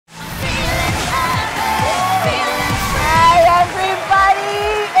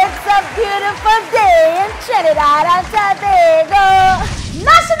Trinidad and Tobago.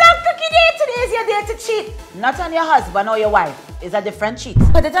 National Cookie Day. Today is your day to cheat. Not on your husband or your wife. It's a different cheat.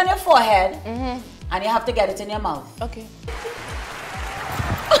 Put it on your forehead and you have to get it in your mouth. Okay.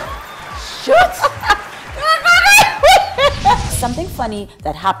 Shoot! Something funny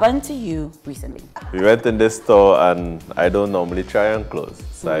that happened to you recently. We went in this store and I don't normally try on clothes.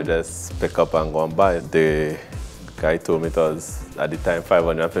 So I just pick up and go and buy it. The guy told me it was, at the time,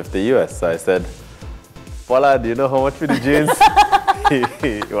 550 US. So I said, Paula, do you know how much for the jeans?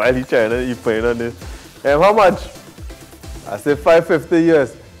 While he trying to paying on this. How much? I said 550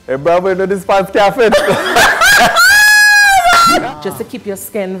 US. Hey, bravo, you know this pants can't fit. Just to keep your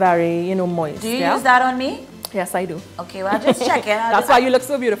skin very, moist. Do you use that on me? Yes, I do. Okay, well, just check it. That's why you look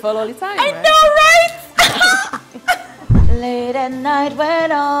so beautiful all the time. I know, right? Late at night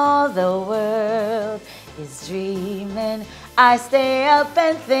when all the world is dreaming, I stay up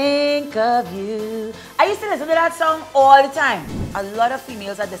and think of you. I used to listen to that song all the time. A lot of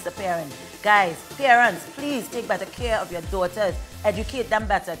females are disappearing. Guys, parents, please take better care of your daughters. Educate them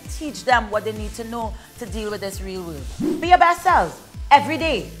better. Teach them what they need to know to deal with this real world. Be your best selves every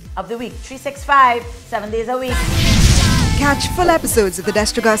day of the week, 365, 7 days a week. Catch full episodes of the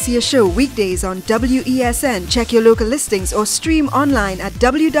Destra Garcia Show weekdays on WESN. Check your local listings or stream online at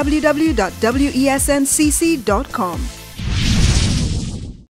www.wesncc.com.